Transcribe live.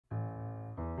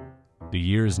The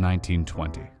year is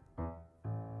 1920.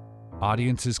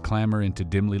 Audiences clamor into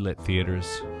dimly lit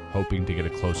theaters, hoping to get a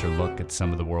closer look at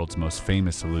some of the world's most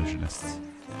famous illusionists.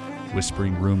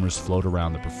 Whispering rumors float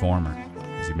around the performer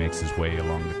as he makes his way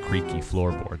along the creaky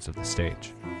floorboards of the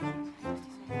stage.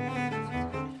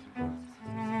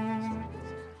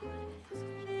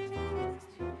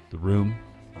 The room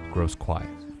grows quiet.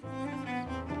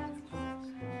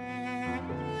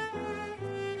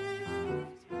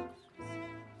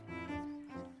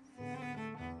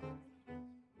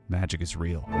 Magic is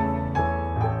real.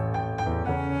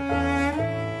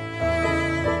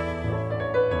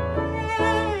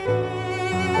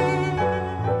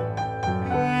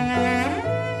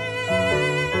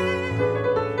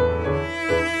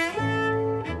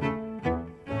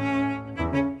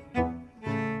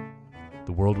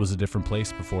 The world was a different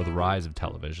place before the rise of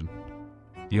television.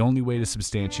 The only way to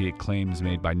substantiate claims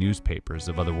made by newspapers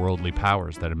of otherworldly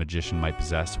powers that a magician might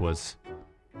possess was,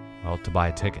 well, to buy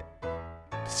a ticket,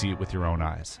 to see it with your own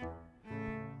eyes.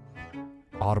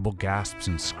 Audible gasps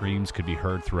and screams could be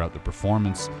heard throughout the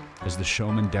performance as the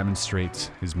showman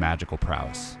demonstrates his magical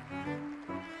prowess,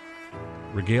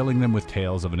 regaling them with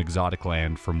tales of an exotic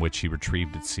land from which he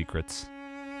retrieved its secrets.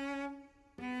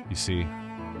 You see,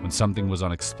 when something was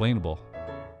unexplainable,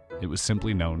 it was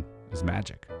simply known as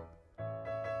magic.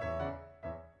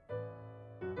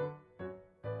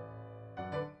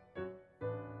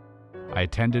 I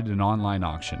attended an online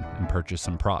auction and purchased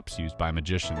some props used by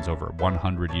magicians over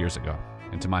 100 years ago,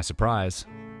 and to my surprise,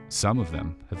 some of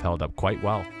them have held up quite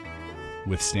well,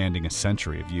 withstanding a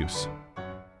century of use.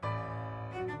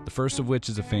 The first of which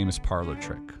is a famous parlor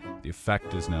trick. The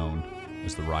effect is known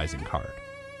as the rising card.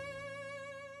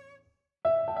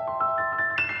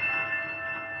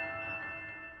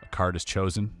 A card is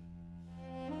chosen.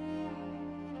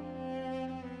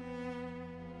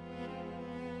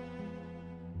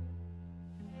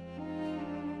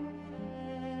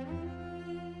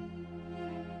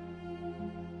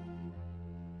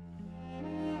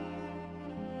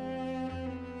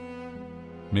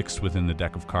 Mixed within the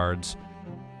deck of cards,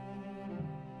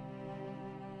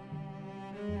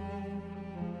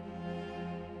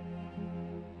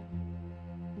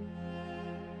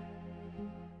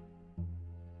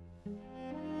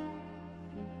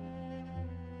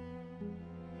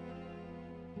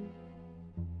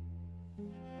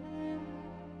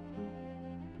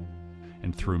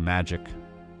 and through magic,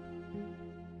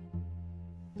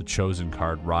 the chosen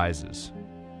card rises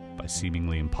by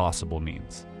seemingly impossible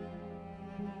means.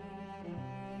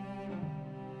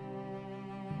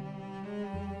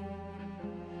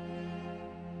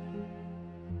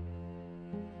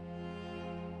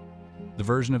 The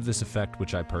version of this effect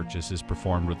which I purchase is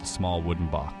performed with a small wooden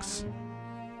box.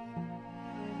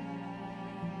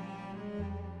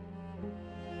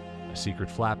 A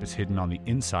secret flap is hidden on the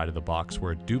inside of the box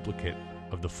where a duplicate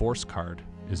of the force card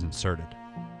is inserted.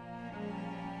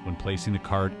 When placing the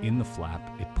card in the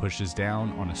flap, it pushes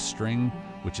down on a string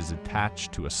which is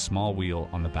attached to a small wheel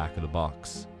on the back of the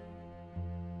box.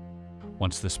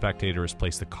 Once the spectator has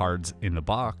placed the cards in the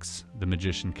box, the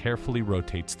magician carefully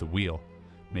rotates the wheel,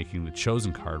 making the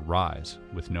chosen card rise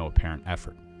with no apparent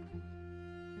effort.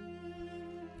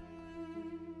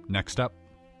 Next up,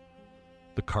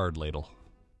 the card ladle.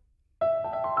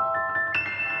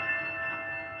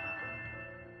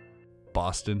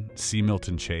 Boston, C.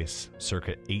 Milton Chase,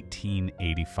 circa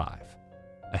 1885.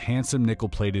 A handsome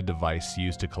nickel-plated device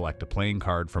used to collect a playing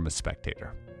card from a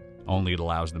spectator. Only it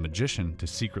allows the magician to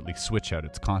secretly switch out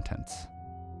its contents.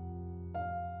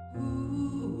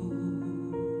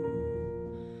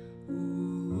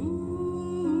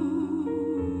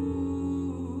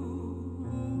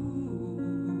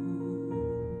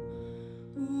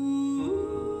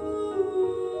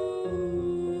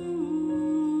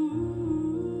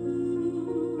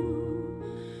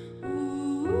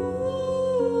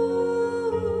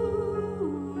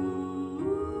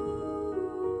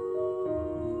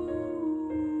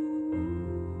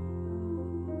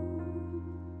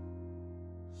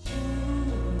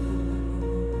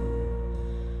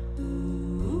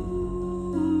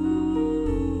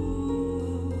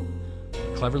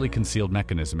 Cleverly concealed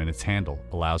mechanism in its handle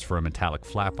allows for a metallic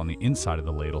flap on the inside of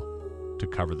the ladle to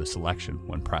cover the selection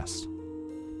when pressed.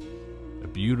 A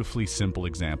beautifully simple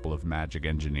example of magic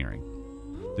engineering.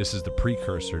 This is the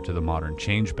precursor to the modern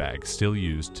change bag still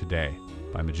used today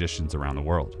by magicians around the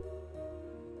world.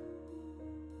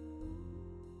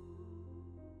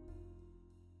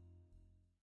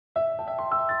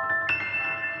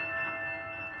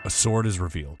 A sword is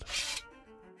revealed.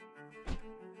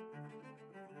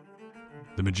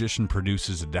 The magician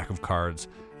produces a deck of cards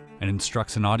and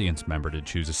instructs an audience member to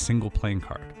choose a single playing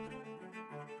card.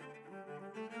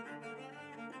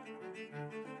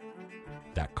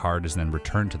 That card is then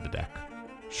returned to the deck,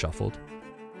 shuffled,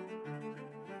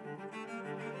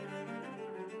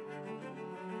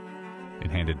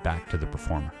 and handed back to the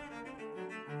performer.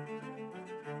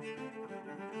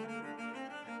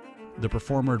 The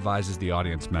performer advises the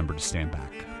audience member to stand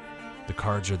back. The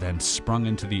cards are then sprung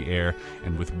into the air,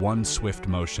 and with one swift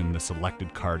motion, the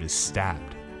selected card is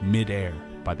stabbed mid-air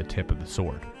by the tip of the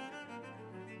sword.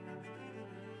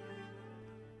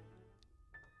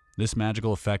 This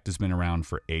magical effect has been around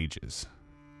for ages,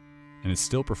 and is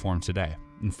still performed today.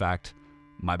 In fact,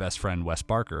 my best friend Wes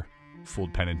Barker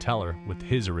fooled Penn and Teller with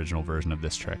his original version of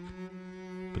this trick.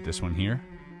 But this one here,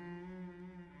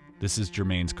 this is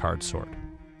Germain's card sword,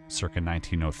 circa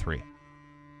 1903.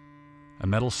 A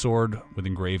metal sword with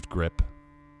engraved grip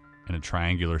and a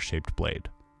triangular-shaped blade.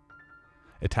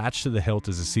 Attached to the hilt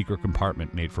is a secret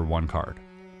compartment made for one card.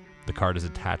 The card is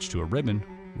attached to a ribbon,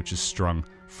 which is strung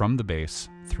from the base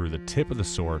through the tip of the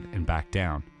sword and back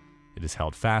down. It is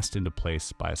held fast into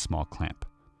place by a small clamp,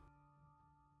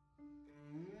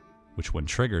 which when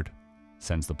triggered,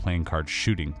 sends the playing card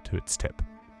shooting to its tip.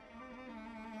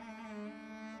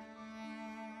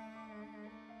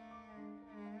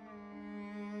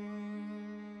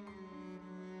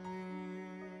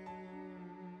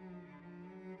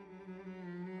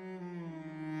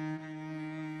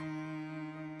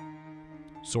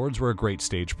 Swords were a great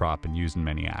stage prop and used in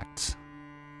many acts.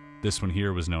 This one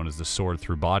here was known as the sword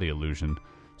through body illusion,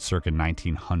 circa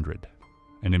 1900.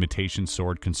 An imitation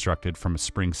sword constructed from a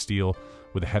spring steel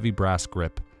with a heavy brass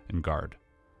grip and guard,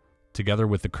 together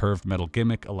with the curved metal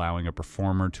gimmick allowing a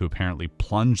performer to apparently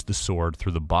plunge the sword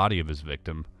through the body of his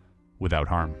victim without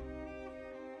harm.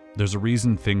 There's a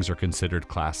reason things are considered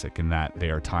classic in that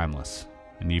they are timeless,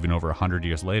 and even over 100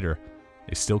 years later,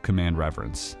 they still command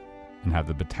reverence and have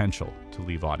the potential to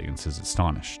leave audiences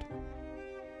astonished.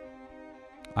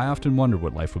 I often wondered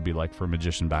what life would be like for a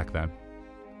magician back then.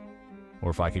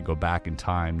 Or if I could go back in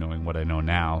time knowing what I know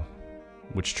now,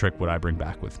 which trick would I bring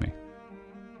back with me?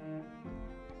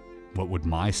 What would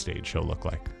my stage show look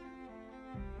like?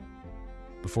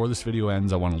 Before this video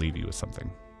ends, I want to leave you with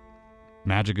something.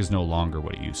 Magic is no longer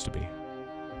what it used to be.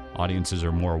 Audiences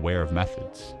are more aware of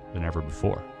methods than ever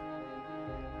before.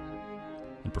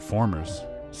 And performers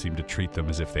seem to treat them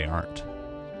as if they aren't.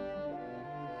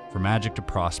 For magic to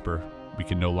prosper, we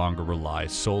can no longer rely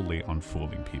solely on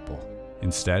fooling people.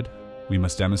 Instead, we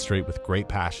must demonstrate with great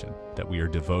passion that we are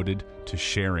devoted to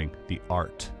sharing the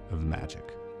art of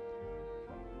magic.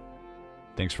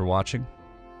 Thanks for watching.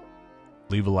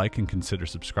 Leave a like and consider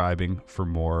subscribing for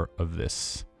more of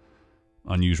this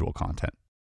unusual content.